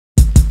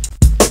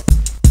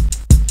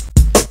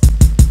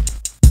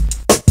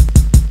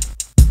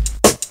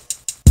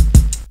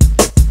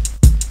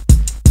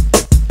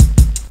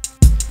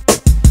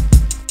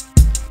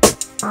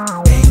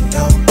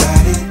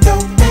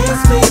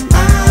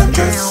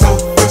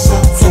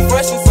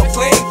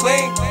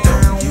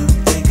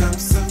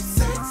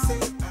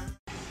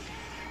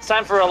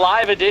time for a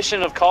live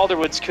edition of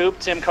Calderwood's Coup.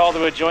 Tim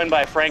Calderwood joined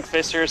by Frank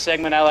Pfister, a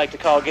segment I like to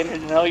call Getting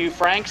to Know You,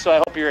 Frank, so I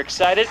hope you're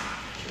excited.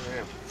 Sure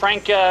am.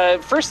 Frank,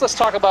 first let's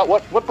talk about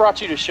what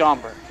brought you to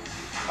Schaumburg.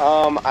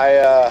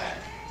 I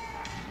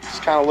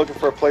just kind of looking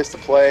for a place to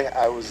play.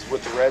 I was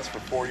with the Reds for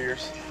 4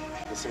 years,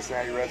 the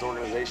Cincinnati Reds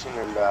organization,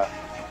 and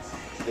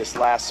this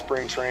last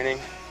spring training,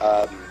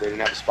 they didn't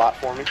have a spot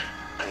for me,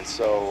 and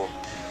so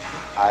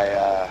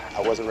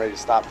I wasn't ready to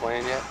stop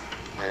playing yet,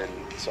 and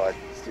so I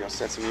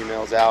sent some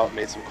emails out,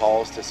 made some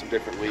calls to some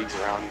different leagues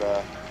around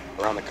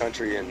the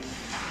country, and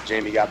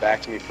Jamie got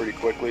back to me pretty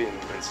quickly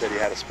and said he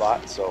had a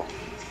spot, so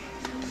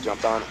I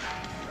jumped on it.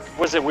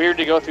 Was it weird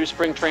to go through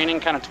spring training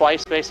kind of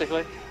twice,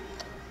 basically?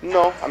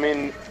 No, I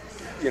mean,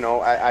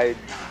 I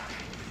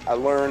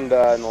learned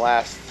in the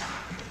last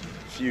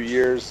few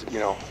years,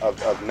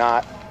 of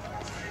not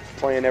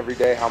playing every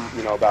day,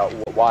 about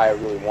why I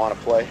really want to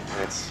play,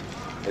 and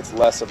it's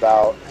less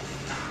about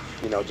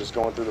just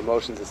going through the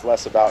motions. It's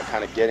less about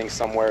kind of getting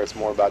somewhere. It's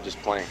more about just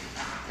playing.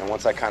 And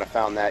once I kind of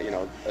found that,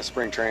 a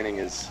spring training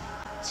it's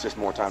just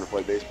more time to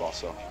play baseball.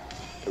 So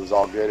it was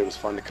all good. It was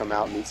fun to come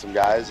out and meet some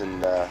guys.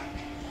 And,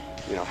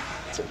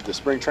 the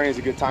spring training is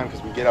a good time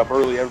because we get up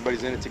early.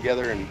 Everybody's in it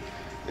together, and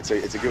it's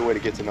a good way to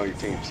get to know your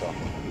team.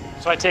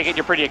 So I take it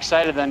you're pretty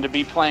excited then to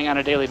be playing on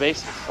a daily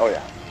basis. Oh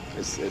yeah,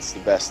 it's the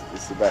best.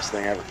 It's the best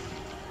thing ever.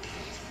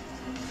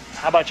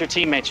 How about your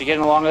teammates? You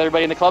getting along with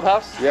everybody in the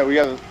clubhouse? Yeah, we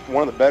have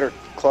one of the better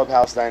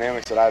clubhouse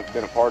dynamics that I've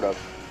been a part of,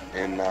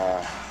 and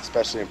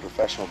especially in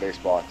professional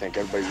baseball. I think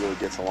everybody really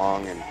gets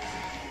along, and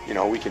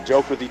we can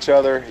joke with each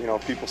other.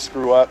 People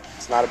screw up.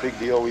 It's not a big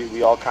deal.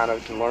 We all kind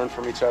of can learn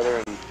from each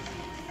other, and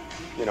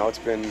it's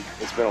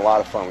been a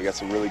lot of fun. We got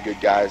some really good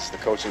guys. The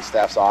coaching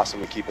staff's awesome.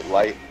 We keep it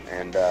light,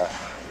 and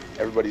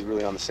everybody's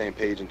really on the same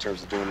page in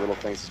terms of doing little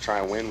things to try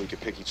and win. We can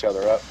pick each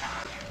other up,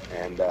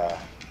 and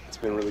it's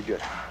been really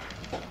good.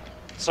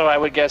 So I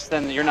would guess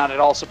then you're not at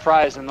all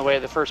surprised in the way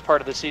the first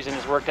part of the season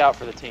has worked out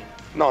for the team.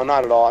 No,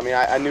 not at all. I mean,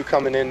 I knew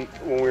coming in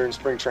when we were in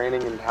spring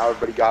training and how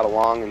everybody got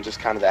along, and just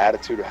kind of the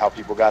attitude of how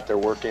people got their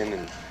work in,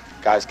 and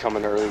guys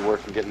coming to early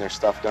work and getting their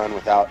stuff done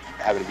without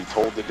having to be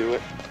told to do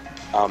it.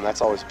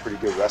 That's always a pretty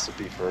good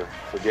recipe for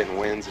getting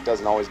wins. It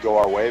doesn't always go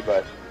our way,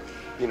 but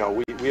we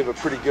have a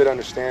pretty good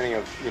understanding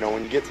of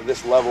when you get to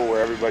this level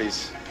where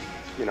everybody's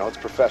it's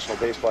professional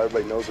baseball,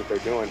 everybody knows what they're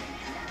doing.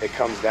 It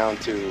comes down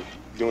to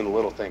doing the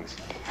little things,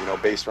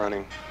 base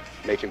running,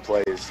 making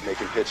plays,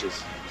 making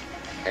pitches,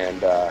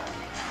 and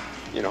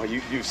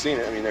you've seen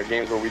it. I mean, there are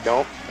games where we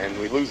don't, and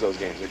we lose those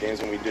games. There are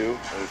games when we do,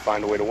 and we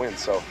find a way to win.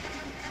 So,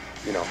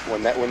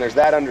 when there's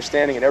that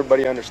understanding and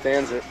everybody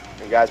understands it,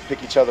 and guys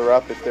pick each other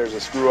up if there's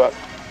a screw up,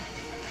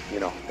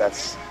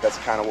 that's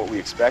kind of what we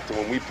expect. And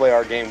when we play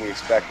our game, we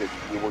expect that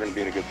we're going to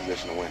be in a good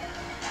position to win.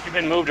 You've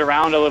been moved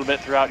around a little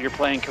bit throughout your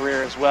playing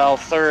career as well.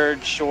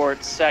 Third,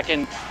 short,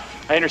 second.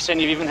 I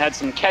understand you've even had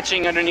some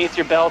catching underneath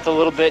your belt a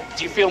little bit.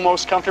 Do you feel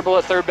most comfortable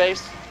at third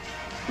base?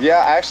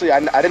 Yeah, actually,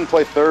 I didn't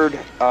play third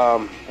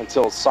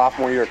until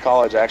sophomore year of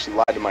college. I actually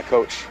lied to my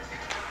coach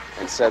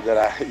and said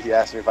that he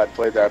asked me if I'd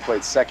played there. I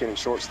played second and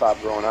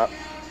shortstop growing up.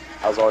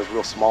 I was always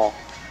real small.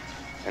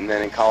 And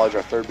then in college,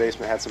 our third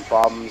baseman had some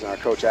problems, and our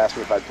coach asked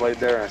me if I'd played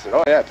there. And I said,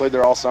 oh, yeah, I played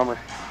there all summer.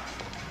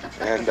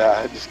 And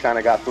I just kind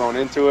of got thrown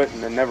into it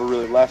and then never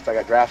really left. I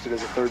got drafted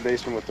as a third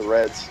baseman with the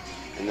Reds.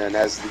 And then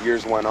as the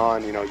years went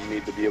on, you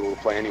need to be able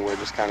to play anywhere,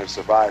 just kind of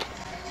survive.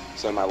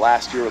 So in my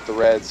last year with the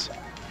Reds,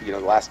 the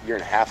last year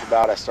and a half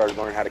about, I started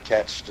learning how to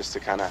catch just to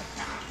kind of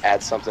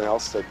add something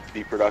else to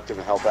be productive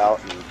and help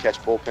out and catch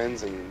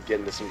bullpens and get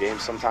into some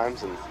games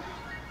sometimes. And,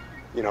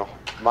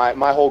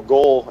 my whole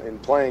goal in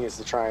playing is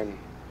to try and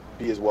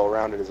be as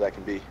well-rounded as I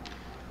can be.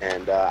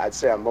 And I'd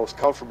say I'm most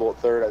comfortable at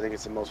third. I think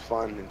it's the most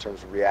fun in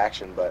terms of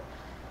reaction, but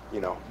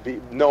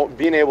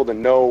being able to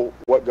know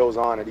what goes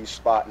on at each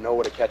spot, know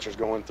what a catcher's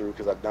going through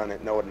because I've done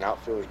it, know what an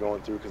outfielder's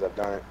going through because I've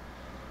done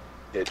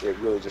it, it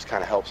really just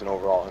kind of helps an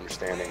overall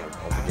understanding of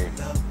the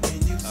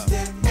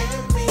game.